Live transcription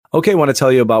Okay, I want to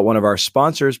tell you about one of our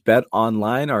sponsors, Bet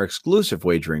Online, our exclusive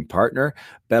wagering partner.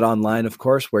 Bet Online, of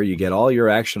course, where you get all your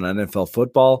action on NFL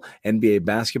football, NBA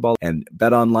basketball, and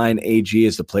Bet Online AG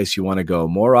is the place you want to go.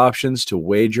 More options to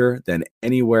wager than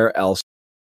anywhere else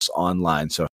online.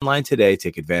 So online today,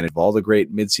 take advantage of all the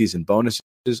great midseason bonuses,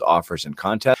 offers, and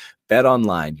contests. Bet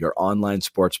Online, your online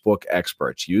sportsbook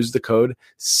experts. Use the code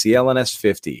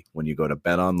CLNS50 when you go to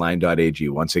betonline.ag.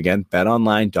 Once again,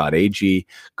 betonline.ag,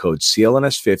 code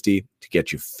CLNS50 to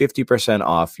get you 50%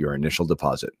 off your initial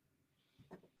deposit.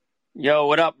 Yo,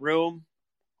 what up, room?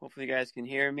 Hopefully you guys can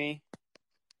hear me.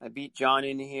 I beat John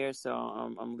in here, so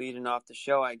I'm leading off the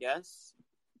show, I guess.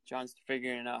 John's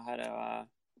figuring out how to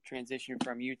transition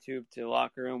from YouTube to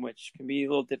locker room, which can be a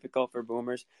little difficult for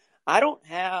boomers. I don't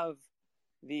have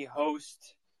the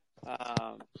host.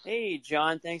 Hey,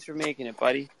 John, thanks for making it,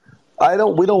 buddy. We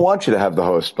don't want you to have the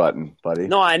host button, buddy.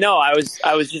 No, I know. I was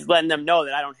just letting them know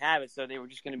that I don't have it, so they were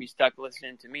just going to be stuck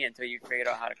listening to me until you figured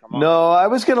out how to come on. No, I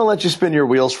was going to let you spin your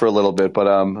wheels for a little bit, but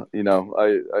I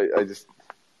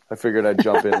figured I'd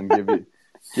jump in and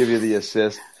give you the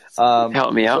assist.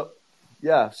 Help me out.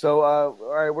 So all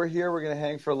right, we're here. We're going to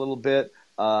hang for a little bit.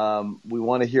 We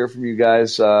want to hear from you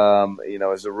guys.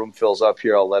 As the room fills up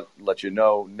here, I'll let you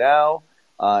know now.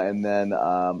 And then,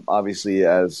 obviously,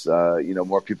 as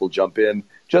more people jump in,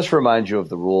 just remind you of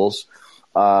the rules.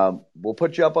 We'll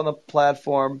put you up on the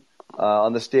platform,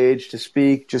 on the stage to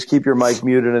speak. Just keep your mic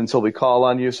muted until we call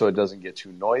on you so it doesn't get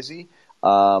too noisy.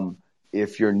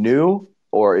 If you're new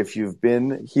or if you've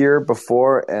been here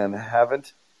before and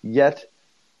haven't yet,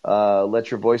 let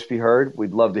your voice be heard.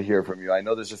 We'd love to hear from you. I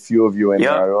know there's a few of you in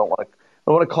there. I don't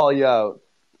want to call you out.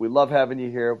 We love having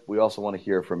you here. We also want to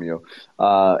hear from you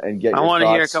and get. I want to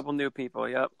hear a couple new people.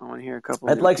 Yep, I want to hear a couple.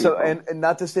 I'd like people. And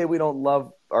not to say we don't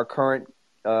love our current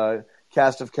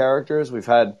cast of characters. We've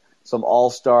had some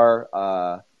all-star.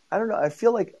 I don't know. I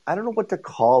feel like I don't know what to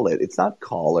call it. It's not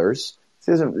callers.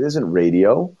 This isn't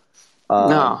radio.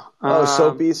 No.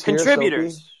 Soapy's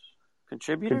contributors. Here,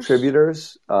 Soapy.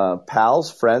 Contributors,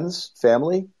 pals, friends,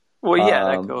 family. Well,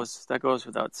 yeah, that goes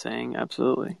without saying.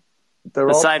 Absolutely.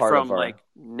 Aside from like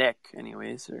Nick,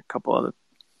 anyways, or a couple other.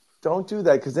 Don't do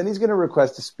that because then he's going to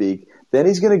request to speak. Then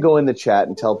he's going to go in the chat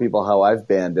and tell people how I've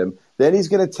banned him. Then he's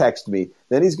going to text me.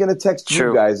 Then he's going to text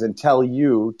you guys and tell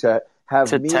you to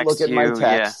have me look at my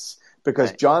texts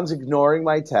because John's ignoring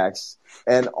my texts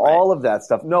and all of that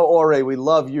stuff. No, Ore, we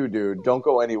love you, dude. Don't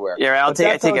go anywhere. Yeah, I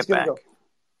take it back.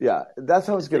 Yeah, that's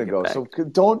how it's going to go. So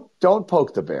don't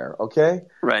poke the bear, okay?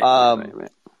 Right.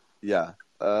 Yeah.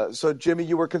 So, Jimmy,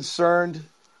 you were concerned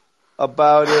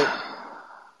about it.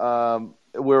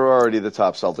 We're already the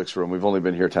top Celtics room. We've only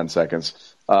been here 10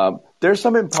 seconds. There's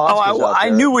some imposters out there. I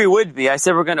knew we would be. I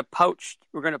said we're going to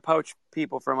poach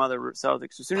people from other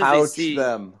Celtics as soon as they see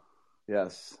them.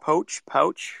 Yes. Poach. We're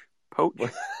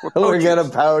going to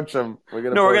pouch them. We're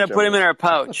going to put them in our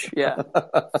pouch. Yeah.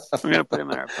 We're going to put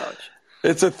them in our pouch.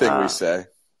 It's a thing we say.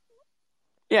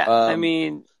 Yeah. I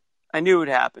mean, I knew it would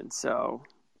happen, so.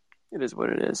 It is what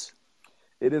it is.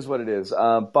 It is what it is.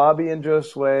 Bobby and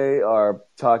Josue are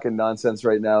talking nonsense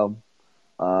right now,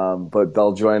 but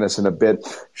they'll join us in a bit.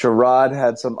 Sherrod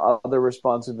had some other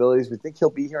responsibilities. We think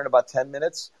he'll be here in about 10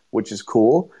 minutes, which is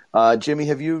cool. Jimmy,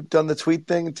 have you done the tweet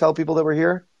thing and tell people that we're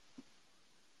here?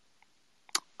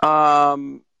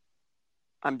 I'm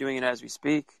doing it as we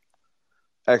speak.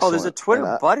 Excellent. Oh, there's a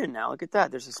Twitter button now. Look at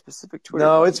that. There's a specific Twitter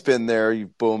button. No, it's been there, you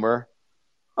boomer.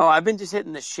 Oh, I've been just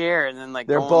hitting the share and then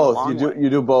they're both. You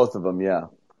do both of them, yeah.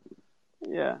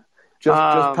 Yeah. Just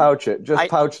pouch it.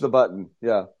 Pouch the button.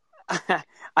 Yeah.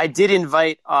 I did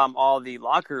invite all the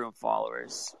locker room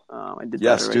followers. I did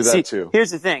that already. Do that too. Here's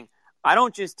the thing. I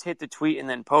don't just hit the tweet and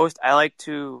then post. I like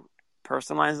to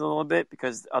personalize it a little bit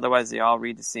because otherwise they all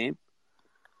read the same.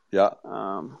 Yeah.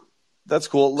 That's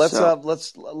cool.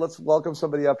 Let's welcome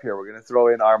somebody up here. We're going to throw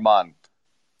in Armand.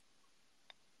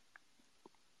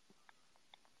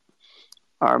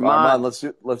 Armand, let's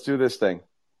do this thing.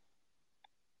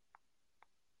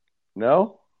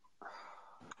 No?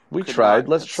 We tried.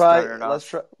 Let's try.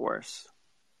 Worse.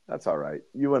 That's all right.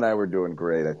 You and I were doing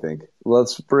great, I think.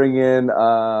 Let's bring in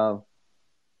Andrew.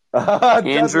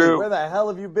 Where the hell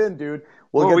have you been, dude?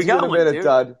 We'll get to you in a minute,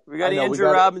 Dud. We got Andrew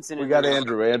Robinson. We got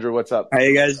Andrew. Andrew, what's up? How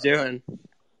you guys doing?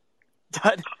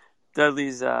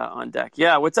 Dudley's on deck.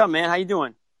 Yeah, what's up, man? How you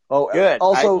doing? Oh, good.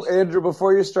 Also, Andrew,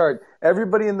 before you start,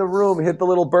 everybody in the room hit the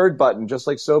little bird button, just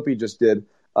like Soapy just did,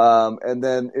 and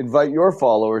then invite your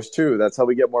followers, too. That's how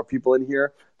we get more people in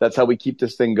here. That's how we keep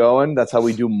this thing going. That's how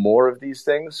we do more of these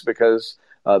things, because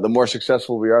the more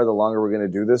successful we are, the longer we're going to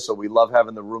do this. So we love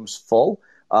having the rooms full.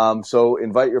 So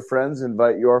invite your friends,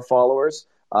 invite your followers.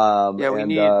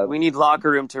 Yeah, we need locker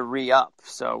room to re-up.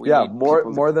 So we need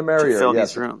more the merrier. To fill yes.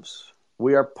 these rooms.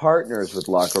 We are partners with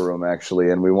Locker Room, actually,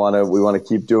 and we want to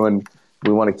keep doing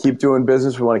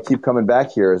business. We want to keep coming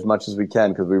back here as much as we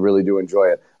can because we really do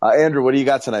enjoy it. Andrew, what do you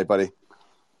got tonight, buddy?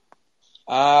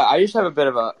 I just have a bit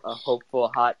of a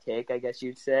hopeful hot take, I guess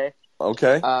you'd say.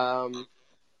 Okay.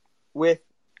 With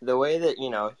the way that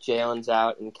Jalen's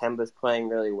out and Kemba's playing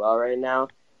really well right now,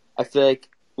 I feel like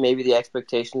maybe the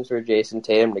expectations for Jason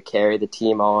Tatum to carry the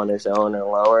team all on his own are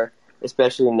lower,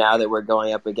 especially now that we're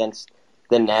going up against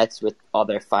the Nets with all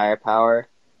their firepower.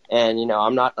 And,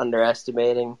 I'm not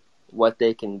underestimating what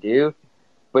they can do.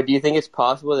 But do you think it's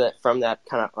possible that from that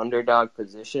kind of underdog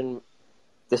position,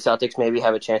 the Celtics maybe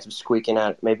have a chance of squeaking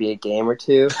out maybe a game or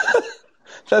two?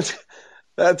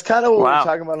 That's kind of what we're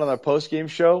talking about on our post-game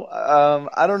show.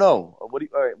 I don't know. All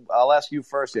right, I'll ask you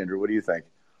first, Andrew. What do you think?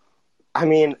 I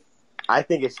mean, I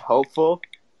think it's hopeful.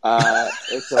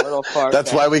 It's a little far.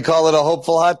 That's why we call it a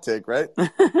hopeful hot take, right?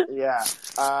 Yeah.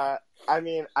 I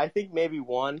mean, I think maybe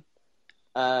one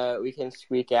we can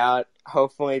squeak out.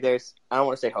 Hopefully I don't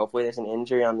want to say hopefully there's an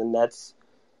injury on the Nets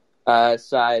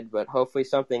side, but hopefully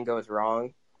something goes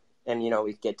wrong and,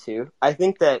 we get two. I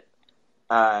think that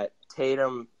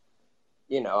Tatum,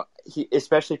 he,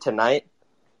 especially tonight,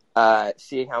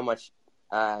 seeing how much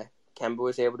Kemba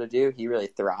was able to do, he really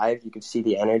thrived. You could see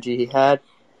the energy he had.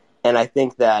 And I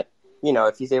think that,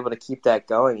 if he's able to keep that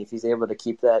going,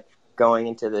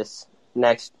 into this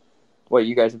next, what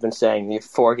you guys have been saying, the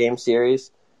 4-game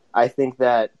series, I think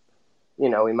that,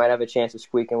 we might have a chance of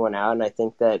squeaking one out. And I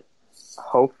think that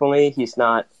hopefully he's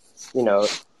not,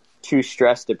 too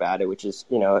stressed about it, which is,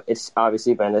 it's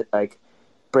obviously been like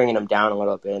bringing him down a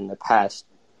little bit in the past,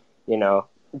 the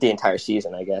entire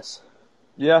season, I guess.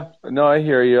 Yeah, no, I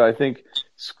hear you. I think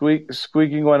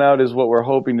squeaking one out is what we're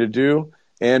hoping to do.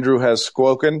 Andrew has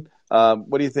spoken.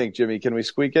 What do you think, Jimmy? Can we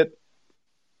squeak it?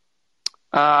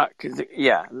 I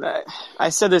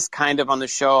said this kind of on the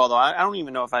show, although I don't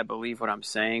even know if I believe what I'm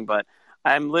saying, but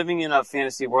I'm living in a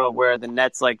fantasy world where the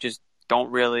Nets just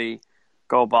don't really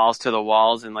go balls to the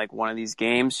walls in one of these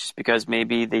games, just because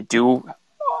maybe they do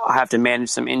have to manage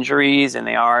some injuries and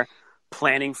they are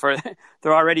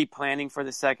they're already planning for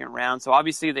the second round. So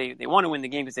obviously they want to win the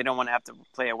game because they don't want to have to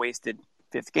play a wasted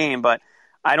 5th game, but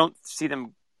I don't see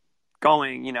them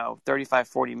going, 35,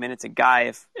 40 minutes a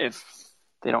guy if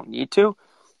they don't need to.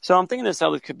 So I'm thinking the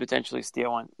Celtics could potentially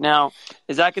steal one. Now,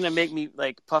 is that going to make me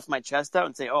puff my chest out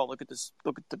and say, "Oh, look at this!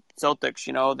 Look at the Celtics!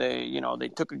 They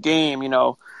took a game.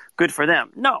 Good for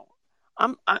them." No,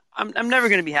 I'm never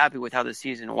going to be happy with how the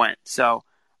season went. So,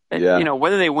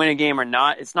 whether they win a game or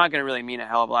not, it's not going to really mean a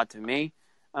hell of a lot to me.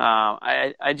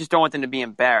 I just don't want them to be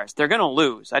embarrassed. They're going to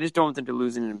lose. I just don't want them to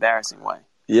lose in an embarrassing way.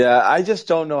 Yeah, I just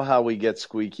don't know how we get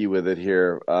squeaky with it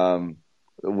here. It's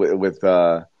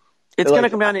going to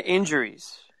come down to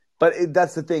injuries. But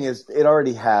that's the thing is it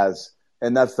already has,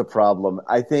 and that's the problem.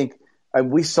 I think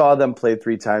we saw them play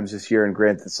 3 times this year, and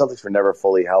granted, the Celtics were never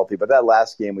fully healthy. But that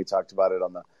last game, we talked about it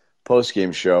on the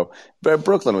post-game show. But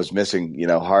Brooklyn was missing,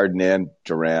 Harden and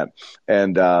Durant,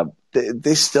 and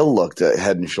they still looked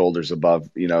head and shoulders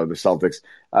above, the Celtics.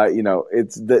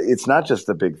 It's not just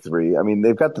the big 3. I mean,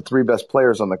 they've got the 3 best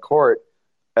players on the court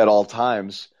at all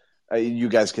times. You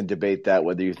guys can debate that,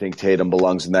 whether you think Tatum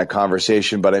belongs in that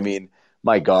conversation. But I mean,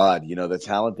 my God, the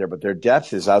talent there, but their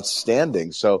depth is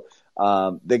outstanding. So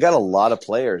they got a lot of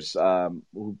players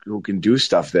who can do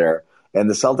stuff there. And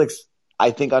the Celtics,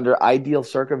 I think under ideal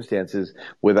circumstances,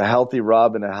 with a healthy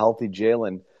Rob and a healthy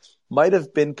Jalen, might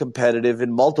have been competitive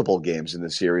in multiple games in the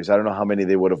series. I don't know how many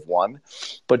they would have won,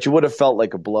 but you would have felt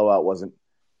like a blowout wasn't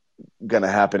going to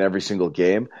happen every single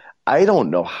game. I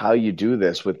don't know how you do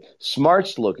this with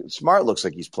Smart looks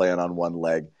like he's playing on one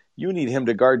leg. You need him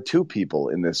to guard 2 people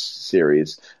in this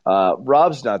series.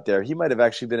 Rob's not there. He might have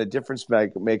actually been a difference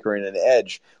maker and an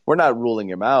edge. We're not ruling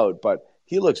him out, but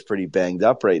he looks pretty banged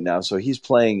up right now. So he's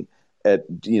playing at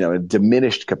a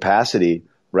diminished capacity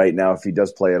right now if he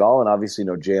does play at all. And obviously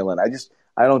no Jalen.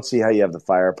 I don't see how you have the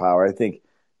firepower. I think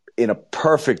in a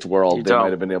perfect world they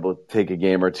might have been able to take a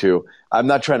game or 2. I'm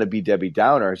not trying to be Debbie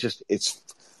Downer. I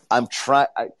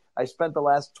spent the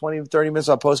last 20, 30 minutes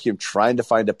on postgame trying to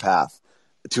find a path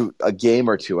to a game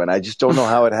or 2, and I just don't know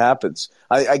how it happens.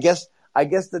 I guess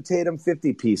the Tatum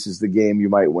 50 piece is the game you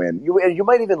might win. You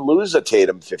might even lose a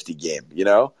Tatum 50 game,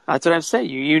 That's what I'm saying.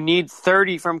 You need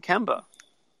 30 from Kemba.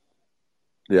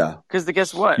 Yeah. Because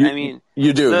guess what?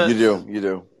 You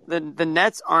do. The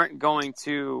Nets aren't going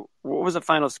to – what was the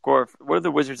final score? What did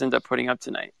the Wizards end up putting up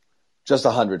tonight? Just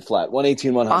 100 flat.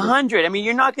 118, 100. 100.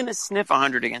 You're not going to sniff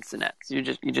 100 against the Nets. You're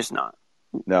just not.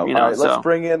 No. All right,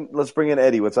 let's bring in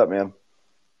Eddie. What's up, man?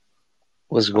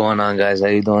 What's going on, guys? How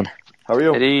you doing? How are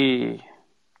you? Eddie.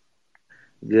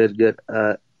 Good.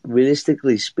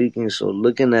 Realistically speaking, so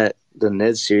looking at the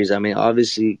Nets series, I mean,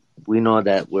 obviously we know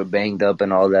that we're banged up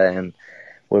and all that, and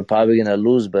we're probably gonna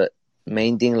lose. But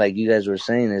main thing, like you guys were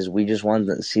saying, is we just want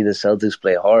to see the Celtics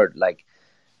play hard. Like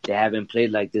they haven't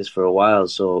played like this for a while.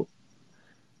 So,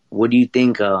 what do you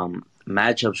think,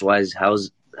 matchups wise?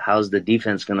 How's the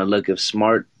defense gonna look if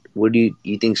Smart? What do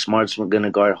you think Smart's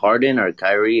gonna guard Harden or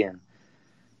Kyrie? And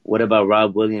what about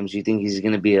Rob Williams? You think he's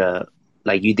gonna be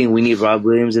you think we need Rob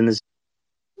Williams in this?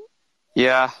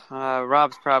 Yeah,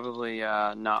 Rob's probably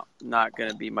not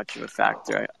going to be much of a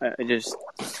factor. I just,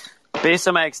 based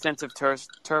on my extensive turf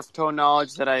toe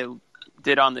knowledge that I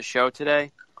did on the show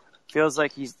today, feels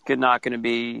like he's not going to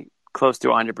be close to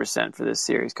 100% for this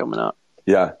series coming up.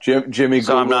 Yeah, Jimmy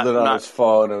So Googled it on his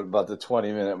phone at about the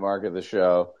 20-minute mark of the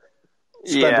show.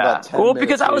 Spent about 10 minutes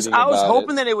because I was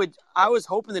hoping it. I was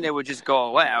hoping that it would just go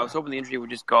away. I was hoping the injury would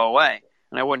just go away,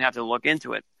 and I wouldn't have to look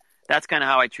into it. That's kind of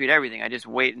how I treat everything. I just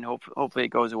wait and hopefully it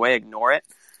goes away, ignore it.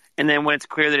 And then when it's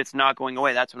clear that it's not going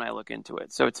away, that's when I look into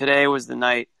it. So today was the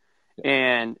night,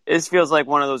 and this feels like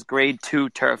one of those grade 2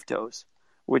 turf toes,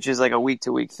 which is like a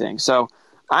week-to-week thing. So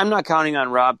I'm not counting on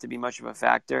Rob to be much of a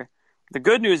factor. The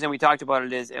good news, and we talked about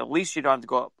it, is at least you don't have to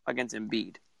go up against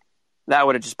Embiid. That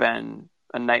would have just been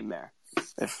a nightmare.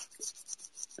 If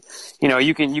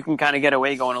you can kind of get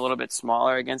away going a little bit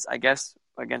smaller against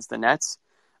the Nets.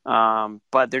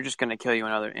 But they're just going to kill you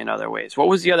in other ways. What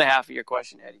was the other half of your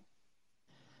question, Eddie?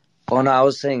 Oh no, I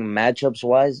was saying matchups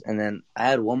wise, and then I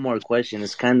had one more question.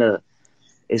 It's kind of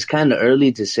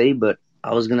early to say, but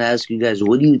I was gonna ask you guys,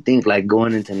 what do you think, like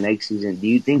going into next season? Do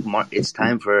you think it's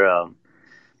time for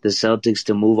the Celtics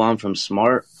to move on from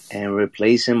Smart and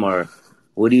replace him, or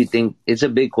what do you think? It's a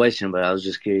big question, but I was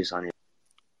just curious on it.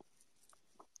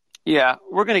 Yeah,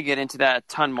 we're going to get into that a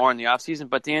ton more in the offseason,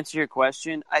 but to answer your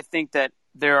question, I think that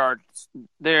there's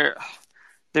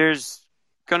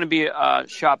going to be a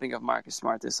shopping of Marcus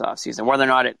Smart this offseason. Whether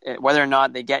or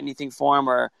not they get anything for him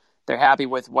or they're happy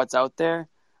with what's out there,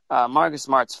 Marcus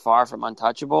Smart's far from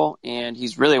untouchable, and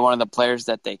he's really one of the players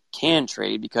that they can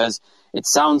trade because it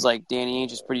sounds like Danny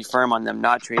Ainge is pretty firm on them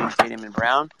not trading Tatum and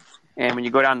Brown. And when you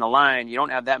go down the line, you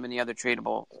don't have that many other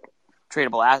tradable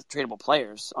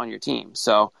players on your team.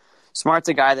 So Smart's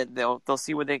a guy that they'll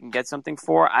see what they can get something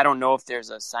for. I don't know if there's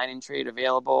a sign-in trade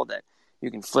available that you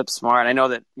can flip Smart. I know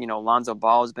that Lonzo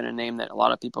Ball has been a name that a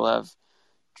lot of people have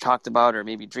talked about or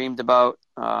maybe dreamed about.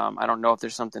 I don't know if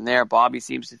there's something there. Bobby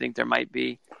seems to think there might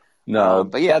be. No,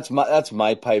 but yeah, that's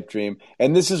my pipe dream,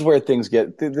 and this is where things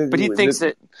get. But he thinks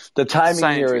that the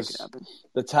timing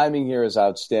here is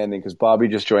outstanding because Bobby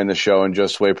just joined the show, and Joe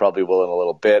Sway probably will in a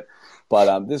little bit.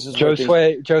 But this is Joe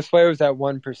Sway was at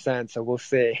 1%, so we'll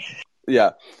see.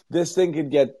 Yeah, this thing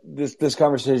could get this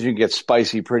conversation could get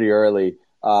spicy pretty early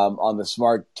on the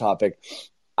Smart topic.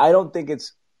 I don't think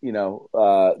it's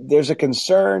there's a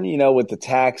concern with the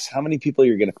tax, how many people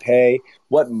you're going to pay,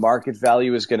 what market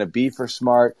value is going to be for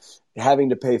Smart, having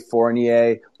to pay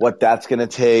Fournier, what that's going to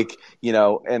take,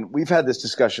 and we've had this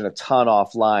discussion a ton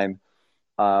offline,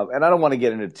 and I don't want to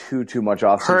get into too much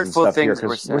off-season stuff here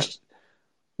because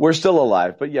we're still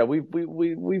alive, but yeah,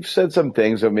 we've said some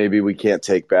things that maybe we can't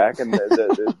take back, and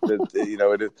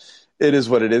it is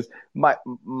what it is.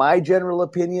 My general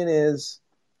opinion is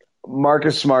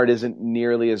Marcus Smart isn't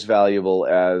nearly as valuable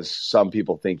as some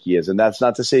people think he is, and that's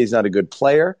not to say he's not a good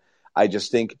player. I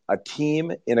just think a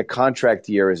team in a contract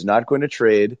year is not going to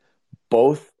trade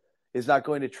both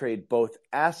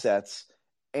assets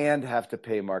and have to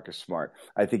pay Marcus Smart.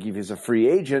 I think if he's a free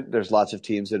agent, there's lots of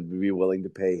teams that would be willing to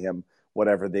pay him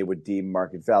whatever they would deem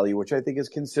market value, which I think is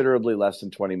considerably less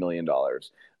than $20 million.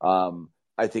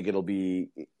 I think it'll be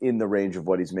in the range of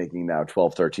what he's making now,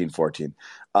 12, 13, 14.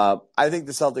 I think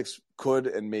the Celtics could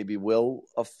and maybe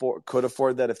could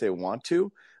afford that if they want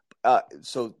to.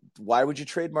 So why would you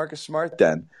trade Marcus Smart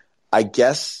then? I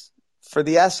guess for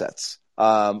the assets,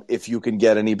 if you can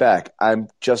get any back. I'm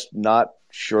just not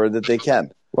sure that they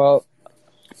can. Well,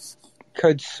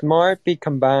 could Smart be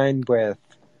combined with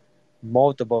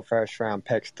multiple first-round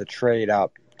picks to trade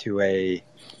up to a...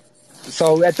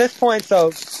 So at this point,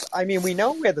 we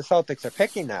know where the Celtics are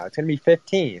picking now. It's going to be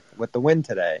 15th with the win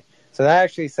today. So that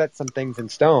actually sets some things in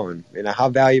stone. How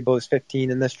valuable is 15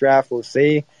 in this draft? We'll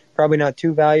see. Probably not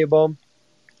too valuable.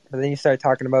 But then you start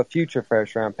talking about future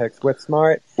first-round picks with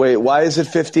Smart. Wait, why is it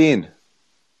 15?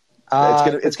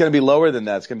 It's going to be lower than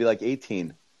that. It's going to be like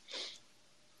 18.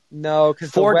 No,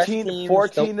 because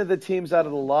 14 of the teams out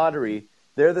of the lottery,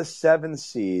 they're the 7th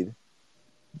seed.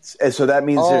 And so that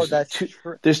means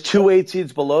there's two 8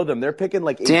 seeds below them. They're picking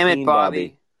like 18. Damn it,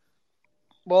 Bobby.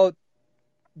 Well,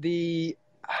 the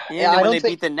And I when don't they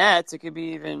think beat the Nets, it could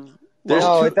be even.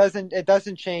 no, it doesn't. It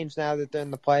doesn't change now that they're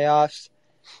in the playoffs.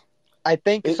 I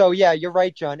think so. Yeah, you're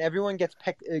right, John. Everyone gets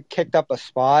kicked up a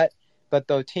spot, but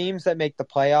the teams that make the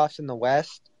playoffs in the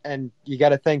West, and you got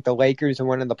to think the Lakers are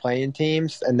one of the playing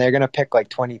teams, and they're gonna pick like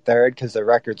 23rd because their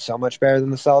record's so much better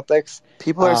than the Celtics.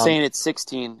 People are saying it's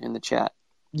 16 in the chat.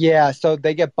 Yeah, so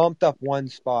they get bumped up one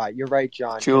spot. You're right,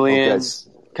 John. Julian.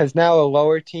 Because now a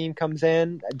lower team comes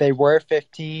in. They were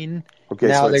 15. Okay,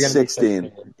 now so they're it's going to be 16.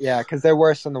 16. Yeah, because they're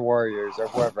worse than the Warriors or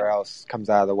whoever else comes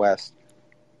out of the West.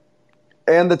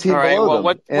 And the team All right, below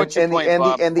well, them. what's your point,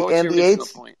 Bob? What's your original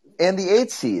point? And the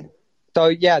 8th seed. So,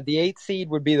 yeah, the 8th seed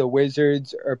would be the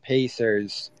Wizards or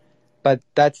Pacers. But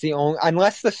that's the only...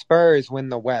 Unless the Spurs win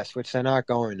the West, which they're not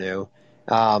going to.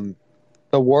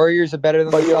 The Warriors are better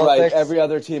than the Celtics. But you're right. Every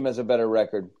other team has a better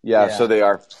record. Yeah, so they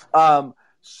are.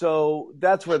 So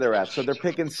that's where they're at. So they're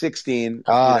picking 16.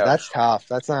 That's tough.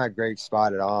 That's not a great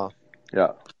spot at all.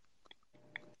 Yeah.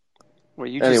 Well,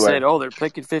 you just said, they're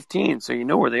picking 15, so you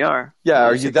know where they are. Yeah,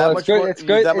 are you that much more? It's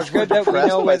good that we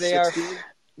know where they are. 16?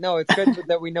 No, it's good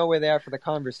that we know where they are for the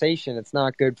conversation. It's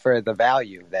not good for the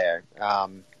value there.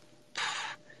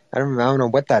 I don't know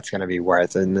what that's going to be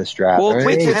worth in this draft. Well,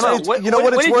 wait, you know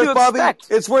what it's worth, Bobby?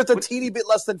 It's worth a teeny bit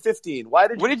less than 15. Why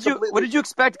did you? What did you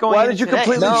expect going? Why did you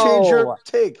completely change your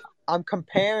take? I'm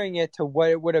comparing it to what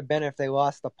it would have been if they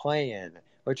lost the play-in,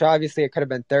 which obviously it could have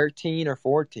been 13 or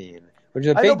 14, which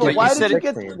is a big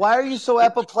difference. Why are you so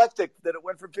apoplectic that it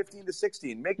went from 15 to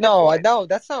 16? No,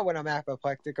 that's not what I'm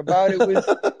apoplectic about.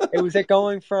 It was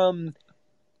going from.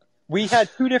 We had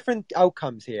two different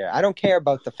outcomes here. I don't care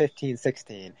about the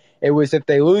 15-16. It was if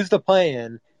they lose the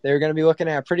play-in, they're going to be looking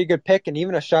at a pretty good pick and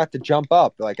even a shot to jump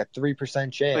up, like a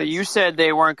 3% chance. But you said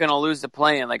they weren't going to lose the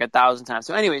play-in like 1,000 times.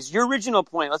 So anyways, your original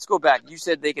point, let's go back. You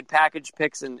said they could package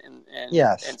picks and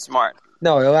smart.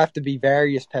 No, it'll have to be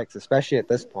various picks, especially at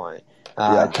this point,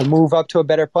 to move up to a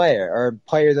better player or a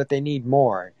player that they need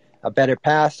more, a better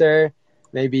passer,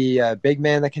 maybe a big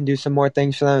man that can do some more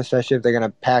things for them, especially if they're going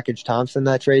to package Thompson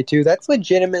that trade too. That's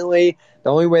legitimately the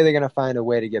only way they're going to find a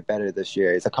way to get better this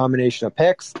year. It's a combination of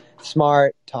picks,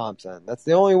 Smart, Thompson. That's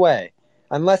the only way.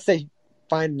 Unless they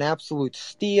find an absolute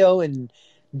steal in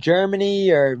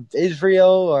Germany or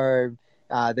Israel or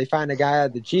they find a guy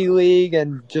at the G League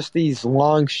and just these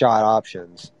long shot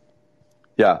options.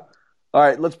 Yeah. All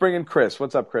right, let's bring in Chris.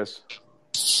 What's up, Chris?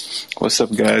 What's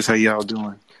up, guys? How y'all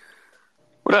doing?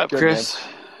 What up, Chris?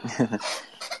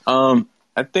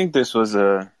 I think this was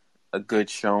a good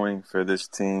showing for this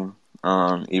team,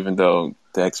 even though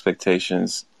the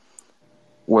expectations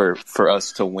were for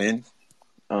us to win.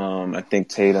 I think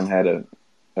Tatum had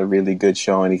a really good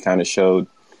showing. He kind of showed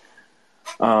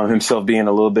himself being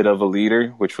a little bit of a leader,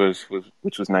 which was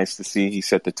nice to see. He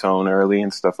set the tone early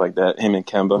and stuff like that, him and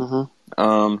Kemba.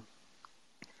 Mm-hmm.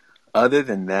 Other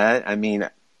than that, I mean,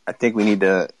 I think we need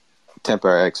to temper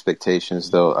our expectations,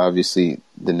 though. Obviously,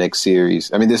 the next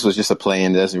series, I mean, this was just a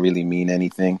play-in. It doesn't really mean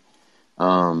anything.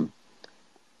 I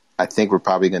think we're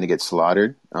probably going to get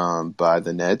slaughtered by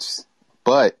the Nets.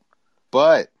 But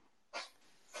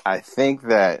I think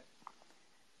that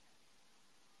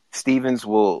Stevens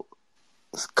will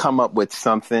come up with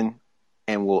something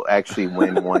and will actually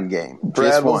win one game.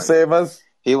 Brad will save us?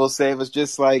 He will save us,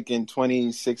 just like in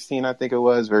 2016, I think it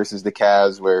was, versus the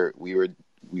Cavs, where we were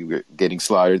getting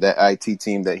slaughtered. That IT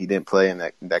team that he didn't play in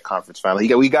that conference final.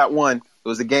 We got one. It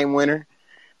was a game winner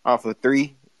off of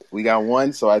 3. We got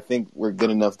one, so I think we're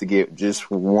good enough to get just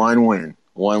one win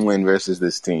versus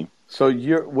this team. So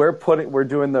we're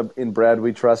doing the "In Brad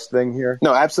We Trust" thing here.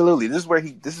 No, absolutely. This is where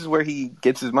he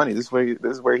gets his money. This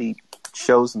is where he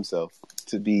shows himself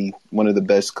to be one of the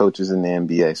best coaches in the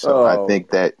NBA. So I think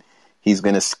that he's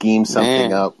going to scheme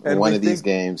something up in one of these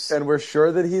games. And we're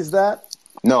sure that he's that?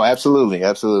 No, absolutely.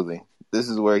 This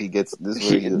is where he gets.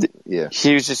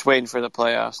 He was just waiting for the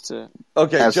playoffs to.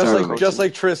 Okay, just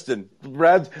like Tristan,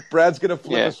 Brad's gonna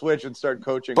flip a switch and start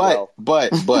coaching. But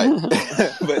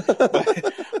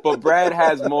Brad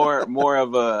has more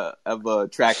of a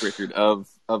track record of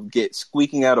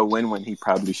squeaking out a win when he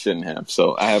probably shouldn't have.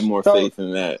 So I have more faith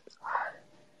in that.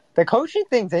 The coaching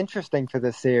thing's interesting for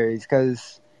this series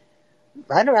because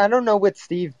I don't know what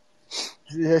Steve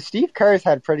Kerr's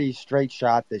had pretty straight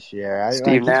shot this year.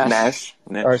 Steve Nash.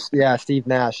 Steve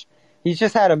Nash. He's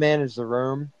just had to manage the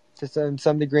room to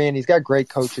some degree, and he's got great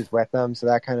coaches with him, so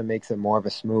that kind of makes it more of a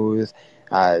smooth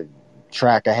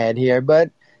track ahead here.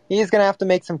 But he's going to have to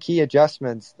make some key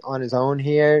adjustments on his own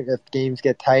here if games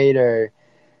get tight or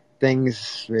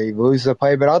things where he loses a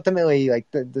play. But ultimately,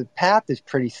 like the path is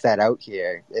pretty set out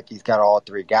here if he's got all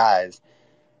 3 guys.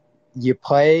 you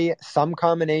play some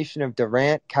combination of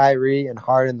Durant, Kyrie, and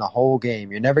Harden the whole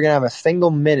game. You're never gonna have a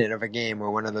single minute of a game where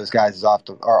one of those guys is off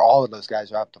the, or all of those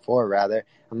guys are off the floor rather,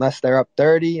 unless they're up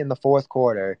 30 in the fourth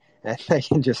quarter and they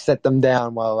can just sit them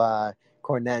down while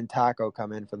Cornet and Taco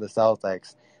come in for the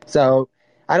Celtics. So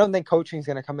I don't think coaching is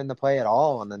gonna come into play at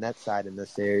all on the Nets side in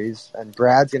this series, and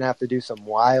Brad's gonna have to do some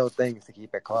wild things to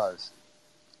keep it close.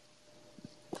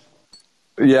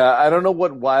 Yeah, I don't know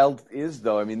what wild is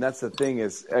though. I mean, that's the thing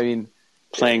is, I mean,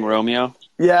 Playing Romeo.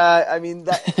 yeah, I mean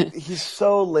that he's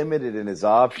so limited in his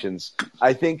options.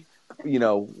 I think, you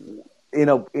know, in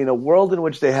a world in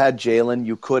which they had Jalen,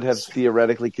 you could have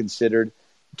theoretically considered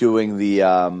doing the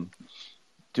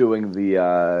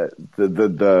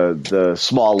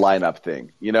small lineup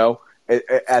thing. You know,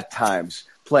 at times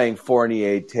playing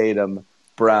Fournier, Tatum,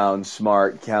 Brown,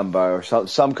 Smart, Kemba, or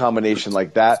some combination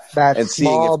like that. That and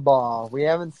small ball, we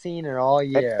haven't seen it all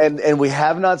year. And we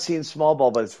have not seen small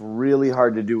ball, but it's really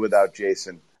hard to do without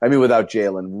without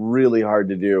Jalen. Really hard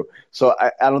to do. So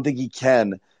I don't think he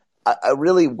can. I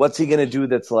really, what's he going to do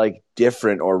that's like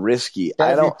different or risky?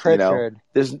 I don't. Pritchard.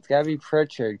 There's It's gotta be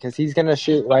Pritchard because he's gonna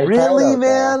shoot right. Really,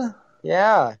 man. There.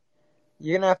 Yeah,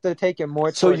 you're gonna have to take it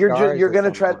more. So you're going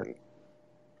to try. Point.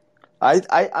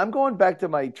 I'm going back to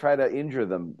my try to injure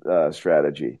them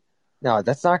strategy. No,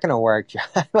 that's not going to work, John.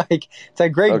 Like, it's a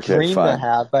great dream to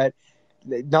have, but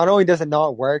not only does it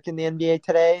not work in the NBA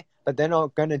today, but they're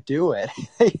not going to do it.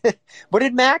 What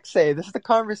did Max say? This is the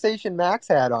conversation Max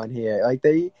had on here. Like,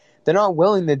 they're not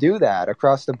willing to do that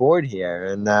across the board here,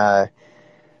 and I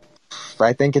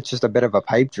think it's just a bit of a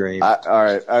pipe dream. All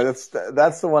right, that's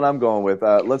the one I'm going with.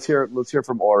 Let's hear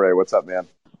from Ore. What's up, man?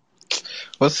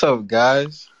 What's up,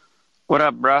 guys? What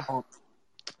up, bro?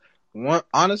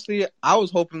 Honestly, I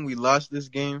was hoping we lost this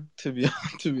game, to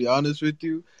be honest with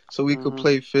you, so we could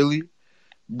play Philly.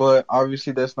 But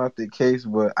obviously that's not the case.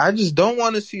 But I just don't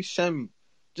want to see Shemi.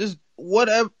 Just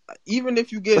whatever. Even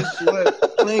if you get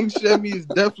swept, playing Shemi is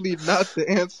definitely not the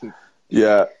answer.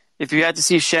 Yeah. If you had to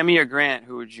see Shemi or Grant,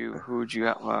 who would you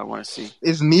want to see?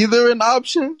 Is neither an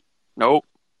option? Nope.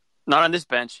 Not on this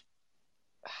bench.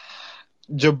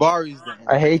 Jabari's the answer.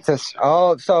 I hate this.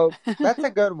 Oh, so that's a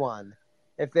good one.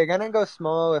 If they're gonna go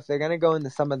small, if they're gonna go into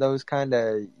some of those kind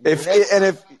of,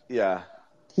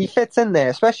 he fits in there,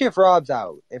 especially if Rob's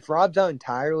out. If Rob's out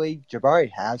entirely, Jabari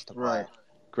has to play. Right.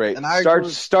 Great. And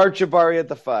start Jabari at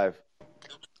the 5.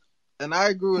 And I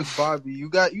agree with Bobby. You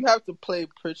have to play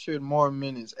Pritchard more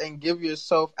minutes and give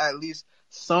yourself at least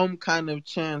some kind of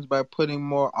chance by putting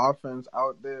more offense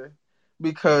out there,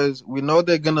 because we know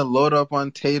they're gonna load up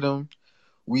on Tatum.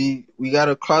 We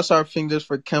gotta cross our fingers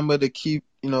for Kemba to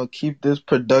keep this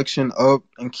production up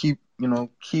and keep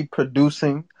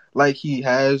producing like he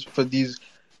has for these,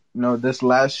 this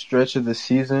last stretch of the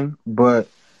season. But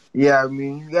yeah, I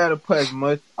mean, you gotta put as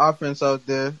much offense out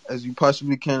there as you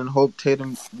possibly can and hope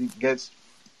Tatum gets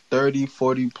 30,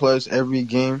 40 plus every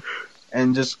game,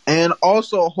 and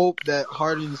also hope that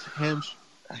Harden's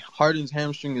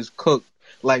hamstring is cooked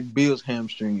like Beal's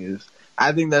hamstring is.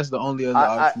 I think that's the only other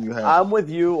option you have. I'm with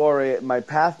you, or my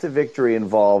path to victory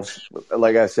involves,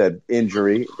 like I said,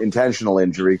 intentional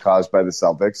injury caused by the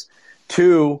Celtics.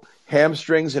 2,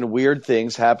 hamstrings and weird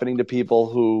things happening to people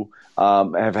who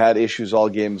have had issues all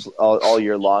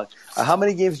year long. How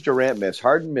many games did Durant miss?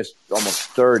 Harden missed almost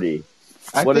 30.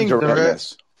 What did Durant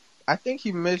miss? I think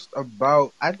he missed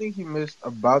about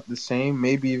the same,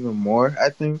 maybe even more, I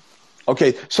think.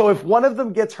 Okay, so if one of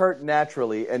them gets hurt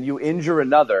naturally and you injure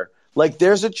another, like,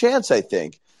 there's a chance, I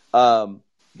think.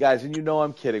 Guys, and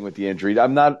I'm kidding with the injury.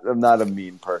 I'm not a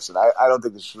mean person. I don't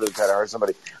think this should really kind of hurt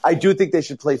somebody. I do think they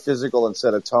should play physical and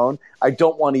set a tone. I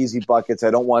don't want easy buckets. I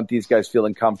don't want these guys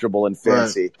feeling comfortable and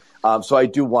fancy. Right. So I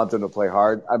do want them to play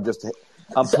hard. I'm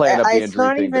playing up the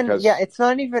injury thing because... Yeah, it's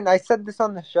not even... I said this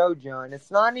on the show, John.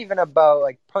 It's not even about,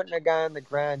 like, putting a guy on the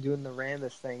ground, doing the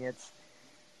Rambus thing.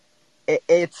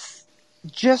 It's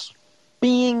just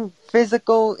being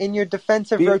physical in your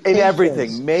defensive rotations. In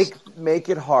everything. Make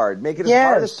it hard. Make it as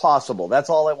hard as possible. That's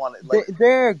all I want.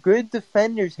 There are good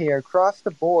defenders here across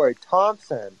the board.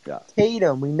 Thompson,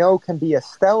 Tatum, we know can be a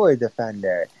stellar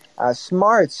defender.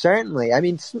 Smart, certainly. I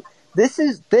mean,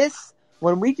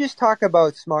 when we just talk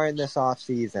about Smart in this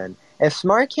offseason, if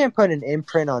Smart can't put an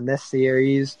imprint on this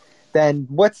series, then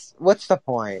what's the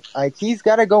point? Like, he's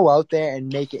got to go out there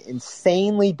and make it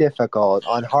insanely difficult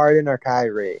on Harden or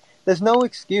Kyrie. There's no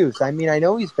excuse. I mean, I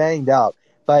know he's banged up,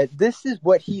 but this is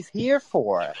what he's here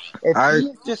for. If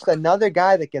he's just another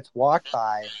guy that gets walked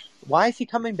by, why is he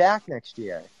coming back next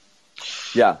year?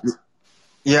 Yeah.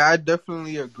 Yeah, I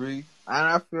definitely agree. And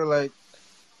I feel like,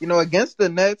 against the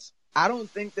Nets, I don't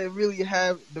think they really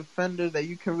have defenders that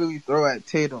you can really throw at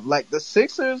Tatum. Like the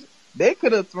Sixers, they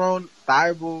could have thrown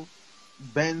Thibault,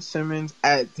 Ben Simmons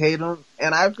at Tatum,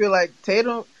 and I feel like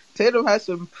Tatum has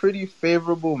some pretty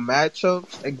favorable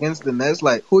matchups against the Nets.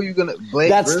 Like, who are you gonna Blake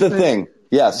That's the Griffin? thing.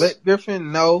 Yes. Blake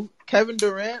Griffin, no. Kevin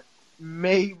Durant,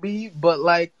 maybe, but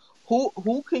like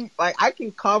who can like I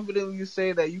can confidently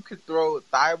say that you could throw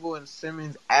Thibault and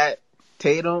Simmons at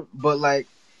Tatum, but like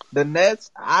the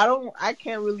Nets, I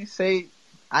can't really say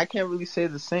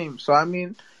the same. So I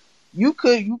mean, you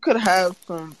could have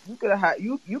some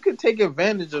you could take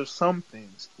advantage of some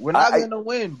things. We're not going to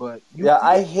win, but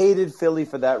I hated Philly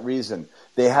for that reason.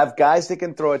 They have guys that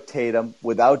can throw at Tatum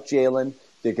without Jalen.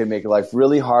 They can make life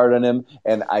really hard on him.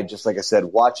 And like I said,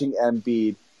 watching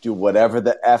Embiid do whatever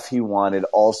the F he wanted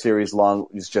all series long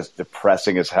is just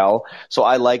depressing as hell. So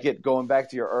I like it. Going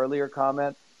back to your earlier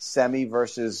comment, Semi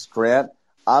versus Grant,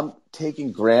 I'm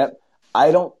taking Grant.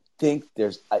 I don't think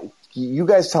you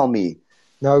guys tell me.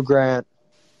 No Grant.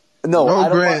 No, I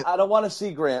don't. Grant. I don't want to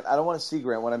see Grant. I don't want to see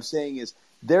Grant. What I'm saying is,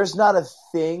 there's not a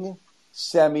thing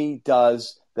Semi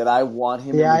does that I want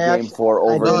him in the game for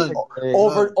over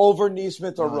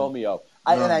Neesmith or Romeo.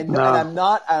 I'm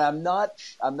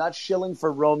not shilling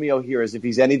for Romeo here as if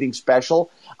he's anything special.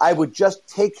 I would just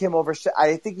take him over.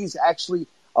 I think he's actually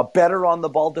a better on the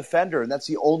ball defender, and that's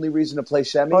the only reason to play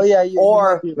Semi. Oh yeah, you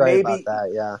might be right about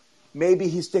that. Yeah. Maybe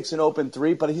he sticks an open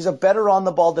three, but he's a better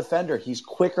on-the-ball defender. He's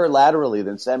quicker laterally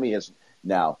than Semi is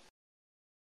now.